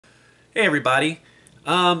Hey everybody.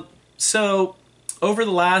 So over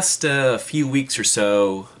the last few weeks or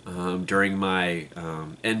so, during my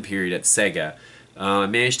end period at Sega, I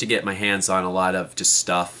managed to get my hands on a lot of just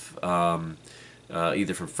stuff,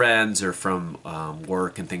 either from friends or from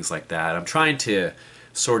work and things like that. I'm trying to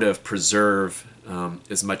sort of preserve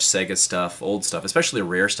as much Sega stuff, old stuff, especially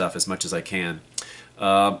rare stuff, as much as I can.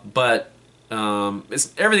 But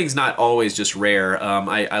everything's not always just rare.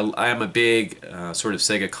 I am a big sort of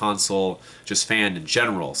Sega console just fan in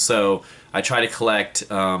general, so I try to collect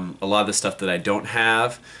a lot of the stuff that I don't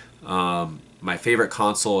have. My favorite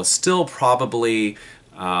console is still probably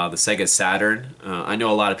the Sega Saturn. I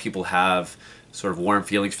know a lot of people have sort of warm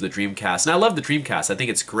feelings for the Dreamcast, and I love the Dreamcast. I think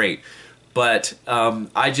it's great, but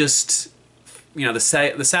I just the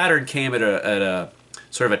Saturn came at a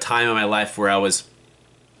sort of a time in my life where I was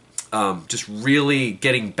just really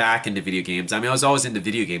getting back into video games. I mean, I was always into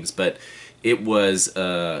video games, but it was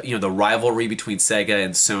the rivalry between Sega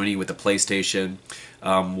and Sony with the PlayStation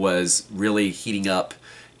was really heating up.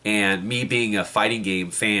 And me being a fighting game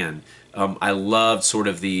fan, I loved sort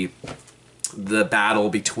of the battle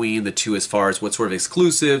between the two as far as what sort of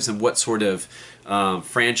exclusives and what sort of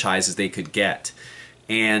franchises they could get.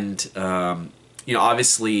 And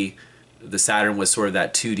obviously the Saturn was sort of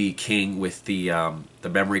that 2D king with the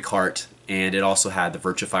memory cart, and it also had the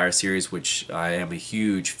Virtufier series, which I am a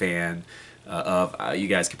huge fan of. You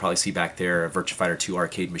guys can probably see back there a Virtufighter 2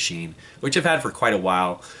 arcade machine, which I've had for quite a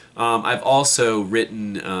while. I've also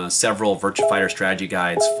written several Virtufighter strategy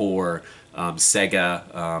guides for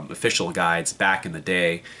Sega official guides back in the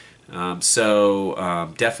day.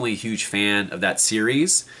 So definitely a huge fan of that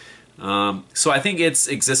series. So I think its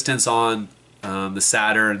existence on the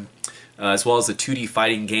Saturn, as well as the 2D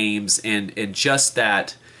fighting games, and just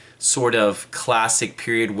that sort of classic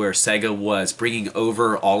period where Sega was bringing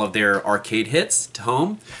over all of their arcade hits to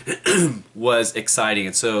home was exciting.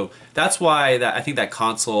 And so that's why I think that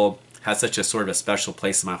console has such a sort of a special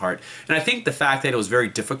place in my heart. And I think the fact that it was very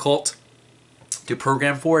difficult to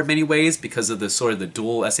program for in many ways because of the sort of the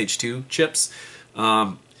dual SH2 chips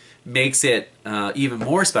makes it even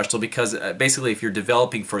more special, because basically if you're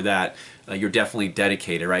developing for that, you're definitely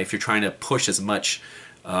dedicated, right? If you're trying to push as much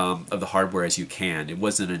of the hardware as you can, it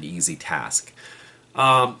wasn't an easy task.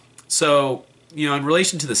 So, in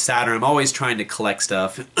relation to the Saturn, I'm always trying to collect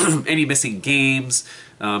stuff, any missing games,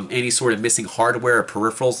 any sort of missing hardware or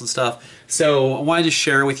peripherals and stuff. So I wanted to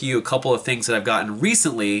share with you a couple of things that I've gotten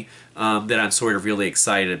recently that I'm sort of really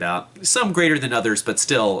excited about. Some greater than others, but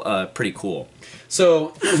still pretty cool. So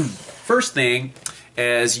first thing,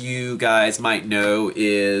 as you guys might know,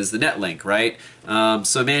 is the Netlink, right?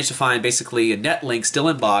 So I managed to find basically a Netlink still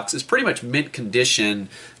in box. It's pretty much mint condition.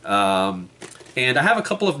 And I have a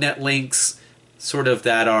couple of Netlinks sort of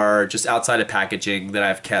that are just outside of packaging that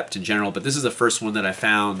I've kept in general, but this is the first one that I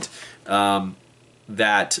found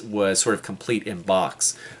that was sort of complete in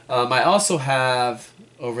box. I also have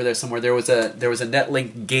over there somewhere, there was a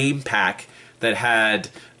Netlink game pack that had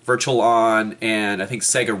Virtual On and I think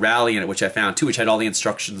Sega Rally in it, which I found too, which had all the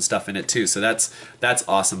instructions and stuff in it too. So that's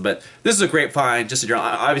awesome. But this is a great find. Just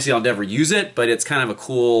obviously I'll never use it, but it's kind of a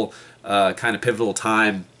cool kind of pivotal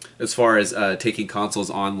time as far as taking consoles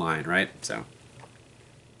online, right? So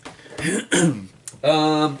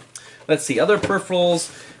let's see, other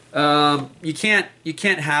peripherals. You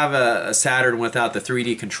can't have a Saturn without the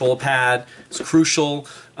 3D control pad. It's crucial.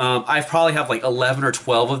 I probably have like 11 or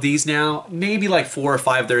 12 of these now. Maybe like 4 or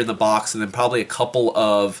 5 that are in the box, and then probably a couple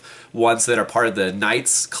of ones that are part of the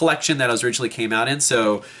Knights collection that originally came out in.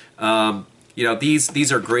 So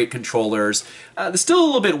these are great controllers. They're still a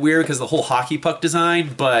little bit weird because of the whole hockey puck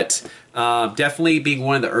design, but definitely being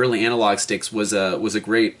one of the early analog sticks was a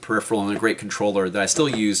great peripheral and a great controller that I still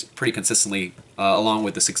use pretty consistently, along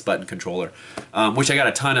with the 6-button controller, which I got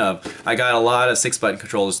a ton of. I got a lot of 6-button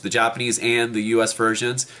controllers, the Japanese and the US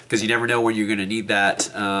versions, because you never know when you're going to need that.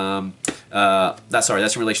 That's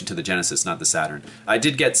in relation to the Genesis, not the Saturn. I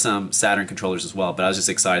did get some Saturn controllers as well, but I was just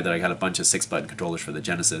excited that I got a bunch of 6-button controllers for the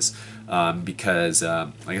Genesis, because,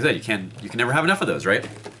 like I said, you can never have enough of those, right?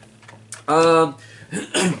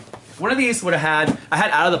 One of these I had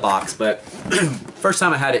out of the box, but first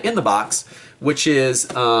time I had it in the box, which is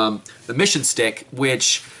the Mission Stick,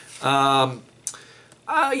 which I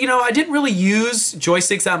didn't really use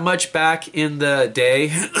joysticks that much back in the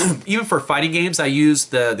day. Even for fighting games, I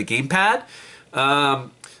used the gamepad.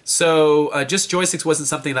 So just joysticks wasn't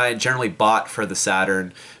something that I generally bought for the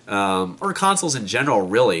Saturn, or consoles in general,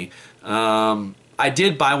 really. I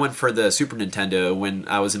did buy one for the Super Nintendo when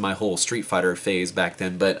I was in my whole Street Fighter phase back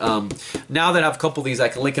then, but now that I have a couple of these, I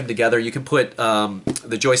can link them together. You can put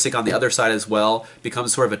the joystick on the other side as well.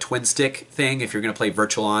 Becomes sort of a twin stick thing if you're going to play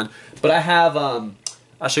Virtual On. But I have, I'll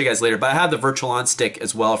show you guys later, but I have the Virtual On stick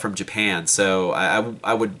as well from Japan, so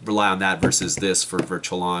I would rely on that versus this for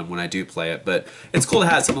Virtual On when I do play it. But it's cool to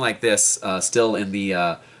have something like this still in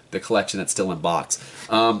the collection that's still in box.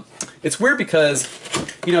 It's weird because,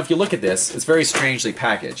 you know, if you look at this, it's very strangely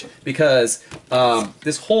packaged because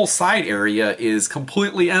this whole side area is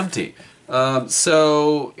completely empty.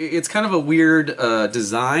 So it's kind of a weird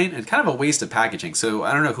design and kind of a waste of packaging. So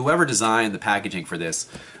I don't know, whoever designed the packaging for this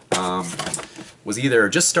was either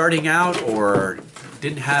just starting out or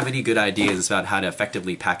didn't have any good ideas about how to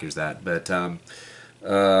effectively package that. But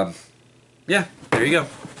yeah, there you go.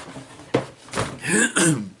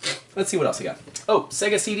 Let's see what else I got. Oh,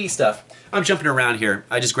 Sega CD stuff. I'm jumping around here.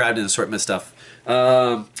 I just grabbed an assortment of stuff.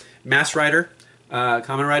 Mass Rider,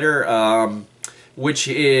 Kamen Rider, which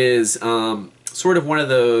is sort of one of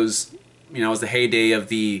those, you know, it was the heyday of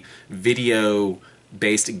the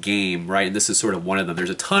video-based game, right? And this is sort of one of them. There's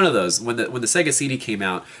a ton of those. When the Sega CD came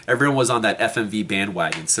out, everyone was on that FMV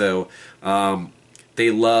bandwagon. So they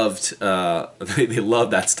loved they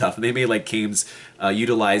loved that stuff, and they made like games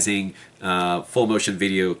utilizing full motion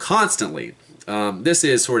video constantly. This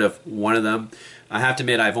is sort of one of them. I have to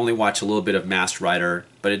admit, I've only watched a little bit of Masked Rider,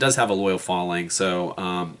 but it does have a loyal following,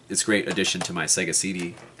 so it's a great addition to my Sega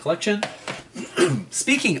CD collection.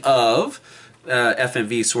 Speaking of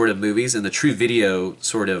FMV sort of movies and the true video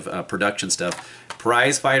sort of production stuff,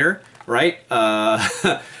 Prize Fighter, right?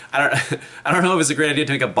 I don't know if it's a great idea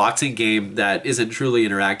to make a boxing game that isn't truly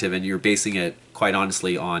interactive and you're basing it, quite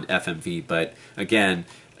honestly, on FMV. But again,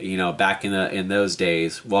 you know, back in those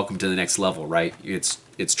days, welcome to the next level, right?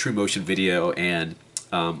 It's true motion video, and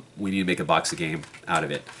we need to make a boxing game out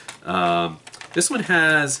of it. This one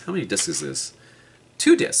has, how many discs is this?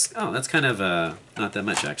 2 discs. Oh, that's kind of not that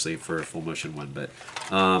much actually for a full motion one, but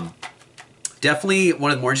definitely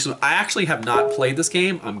one of the more interesting. I actually have not played this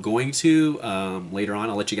game. I'm going to later on.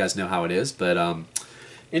 I'll let you guys know how it is, but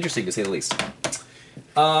interesting to say the least.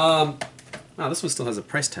 Wow, this one still has a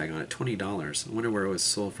price tag on it, $20. I wonder where it was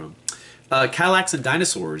sold from. Cadillacs and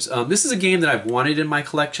Dinosaurs. This is a game that I've wanted in my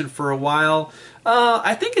collection for a while.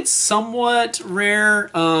 I think it's somewhat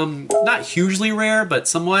rare, not hugely rare, but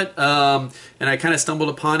somewhat, and I kind of stumbled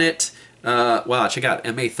upon it. Wow, check out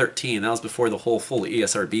MA13. That was before the whole full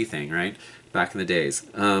ESRB thing, right? Back in the days.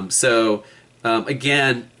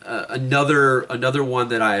 Again, another one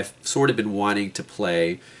that I've sort of been wanting to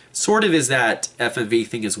play. Sort of is that FMV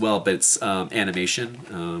thing as well, but it's animation,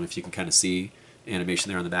 if you can kind of see animation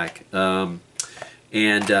there on the back. And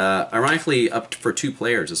ironically, up for 2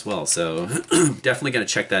 players as well, so definitely going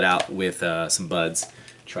to check that out with some buds.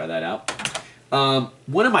 Try that out.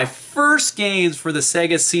 One of my first games for the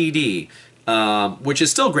Sega CD, which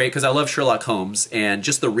is still great because I love Sherlock Holmes, and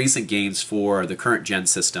just the recent games for the current gen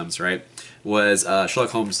systems, right, was Sherlock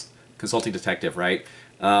Holmes Consulting Detective, right,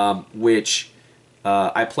 which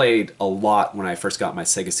I played a lot when I first got my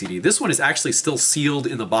Sega CD. This one is actually still sealed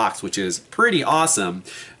in the box, which is pretty awesome.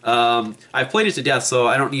 I've played it to death, so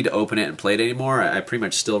I don't need to open it and play it anymore. I pretty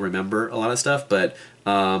much still remember a lot of stuff, but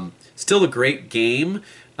still a great game.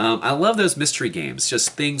 I love those mystery games,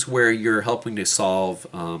 just things where you're helping to solve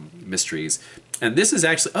mysteries. And this is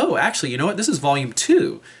actually, oh, actually, you know what? This is Volume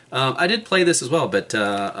 2. I did play this as well, but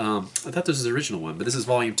I thought this was the original one, but this is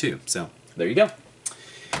Volume 2. So there you go.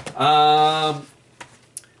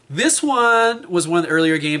 This one was one of the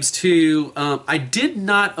earlier games too. I did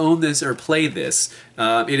not own this or play this.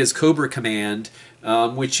 It is Cobra Command,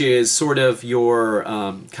 which is sort of your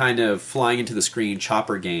kind of flying into the screen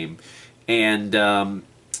chopper game. And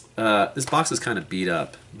this box is kind of beat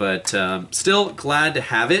up, but still glad to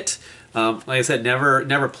have it. Like I said,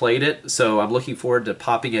 never played it, so I'm looking forward to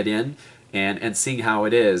popping it in and seeing how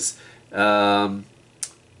it is.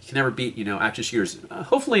 Can never beat, you know, action shooters.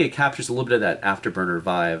 Hopefully it captures a little bit of that Afterburner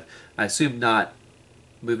vibe. I assume not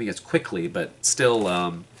moving as quickly, but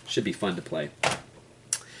still should be fun to play.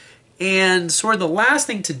 And sort of the last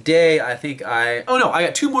thing today, I think I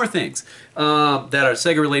got 2 more things that are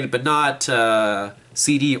Sega related, but not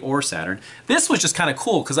CD or Saturn. This was just kind of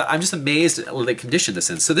cool because I'm just amazed at the condition this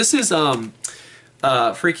in. So this is freaking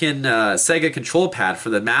Sega control pad for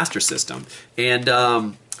the Master System, and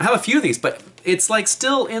I have a few of these, but it's like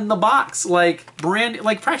still in the box, like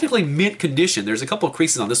practically mint condition. There's a couple of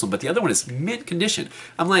creases on this one, but the other one is mint condition.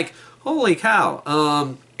 I'm like, holy cow!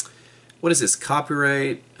 What is this?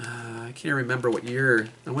 Copyright? I can't remember what year.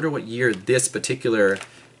 I wonder what year this particular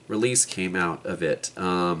release came out of it.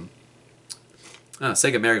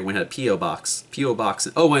 Sega America when it had a PO box. PO box.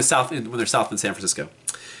 Oh, when they're south in San Francisco.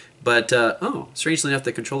 But strangely enough,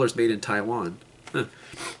 the controller's made in Taiwan. Huh.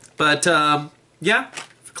 But yeah,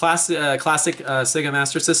 classic Sega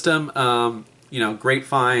Master System. Great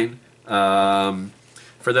find.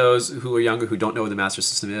 For those who are younger who don't know what the Master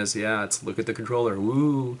System is, yeah, look at the controller.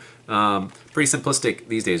 Woo! Pretty simplistic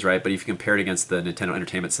these days, right? But if you compare it against the Nintendo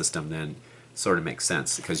Entertainment System, then it sort of makes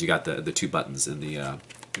sense because you got the two buttons in the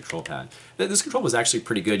control pad. This control was actually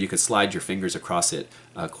pretty good. You could slide your fingers across it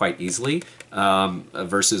quite easily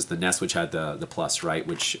versus the NES, which had the plus, right?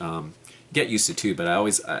 Which get used to too. But I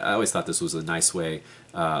always thought this was a nice way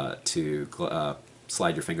to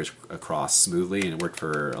slide your fingers across smoothly, and it worked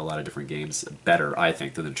for a lot of different games better, I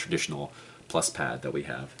think, than the traditional plus pad that we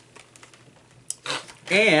have.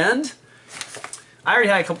 And I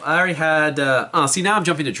already had. See, now I'm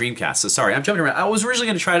jumping to Dreamcast. So sorry, I'm jumping around. I was originally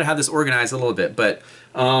going to try to have this organized a little bit, but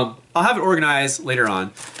I'll have it organized later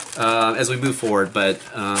on as we move forward. But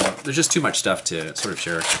there's just too much stuff to sort of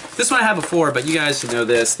share. This one I had before, but you guys should know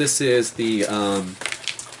this. This is the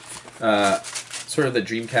sort of the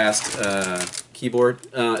Dreamcast keyboard.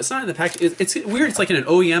 It's not in the pack. It's weird. It's like in an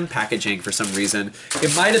OEM packaging for some reason.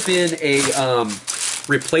 It might have been a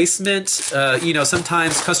replacement.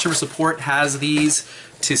 Sometimes customer support has these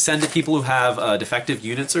to send to people who have defective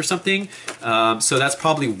units or something. So that's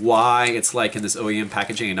probably why it's like in this OEM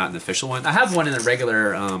packaging and not in the official one. I have one in the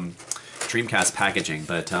regular Dreamcast packaging,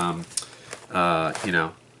 but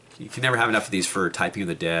you can never have enough of these for Typing of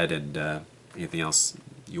the Dead and anything else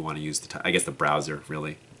you want to use. I guess the browser,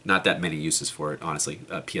 really. Not that many uses for it, honestly.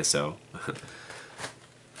 PSO.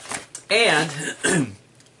 And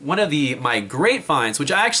one of my great finds,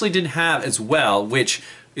 which I actually didn't have as well, which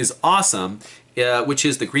is awesome, which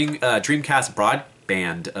is the Dreamcast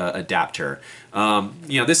broadband adapter.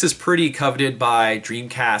 This is pretty coveted by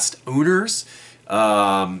Dreamcast owners.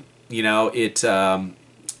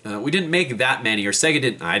 We didn't make that many, or Sega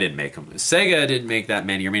didn't. I didn't make them. Sega didn't make that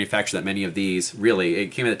many or manufacture that many of these. Really, it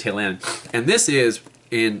came at the tail end, and this is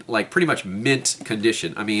in like pretty much mint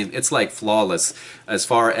condition. I mean, it's like flawless as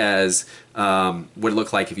far as what it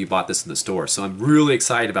looked like if you bought this in the store. So I'm really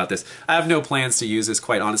excited about this. I have no plans to use this,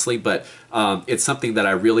 quite honestly, but it's something that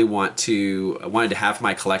I really wanted to have in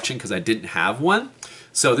my collection because I didn't have one.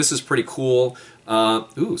 So this is pretty cool.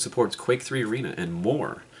 Supports Quake 3 Arena and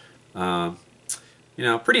more.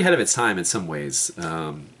 Pretty ahead of its time in some ways,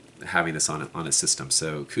 having this on a system.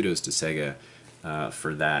 So kudos to Sega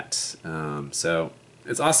for that. So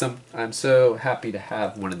it's awesome. I'm so happy to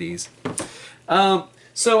have one of these.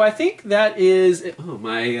 So I think that is it. Oh,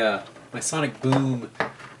 my Sonic Boom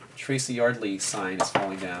Tracy Yardley sign is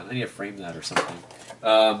falling down. I need to frame that or something.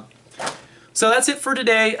 So that's it for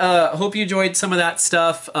today. Hope you enjoyed some of that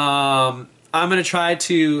stuff. I'm going to try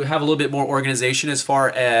to have a little bit more organization as far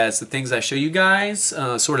as the things I show you guys,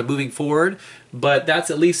 sort of moving forward. But that's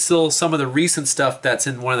at least still some of the recent stuff that's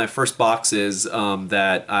in one of my first boxes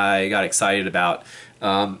that I got excited about.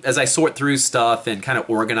 As I sort through stuff and kind of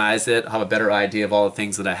organize it, I'll have a better idea of all the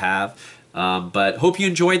things that I have. But hope you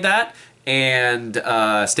enjoyed that. And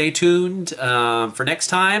stay tuned for next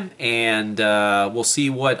time. And we'll see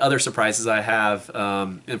what other surprises I have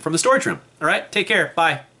from the storage room. All right, take care.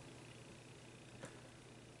 Bye.